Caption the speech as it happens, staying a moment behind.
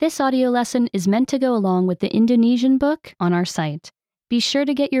This audio lesson is meant to go along with the Indonesian book on our site. Be sure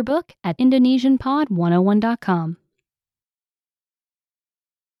to get your book at indonesianpod101.com.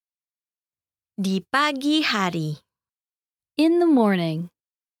 Di pagi hari. In the morning.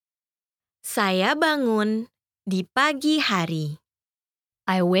 Saya bangun di pagi hari.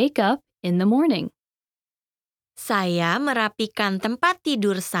 I wake up in the morning. Saya merapikan tempat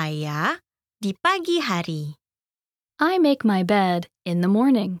tidur saya di pagi hari. I make my bed in the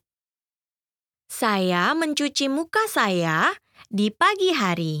morning. Saya mencuci muka saya di pagi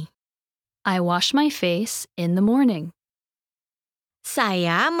hari. I wash my face in the morning.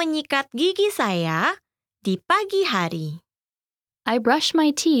 Saya menyikat gigi saya di pagi hari. I brush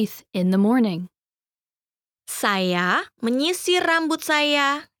my teeth in the morning. Saya menyisir rambut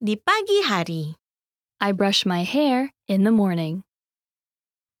saya di pagi hari. I brush my hair in the morning.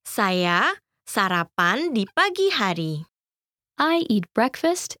 Saya sarapan di pagi hari. I eat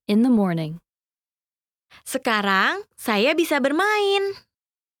breakfast in the morning. Sekarang saya bisa bermain.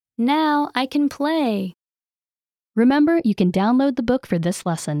 Now I can play. Remember, you can download the book for this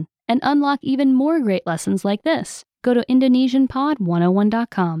lesson and unlock even more great lessons like this. Go to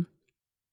indonesianpod101.com.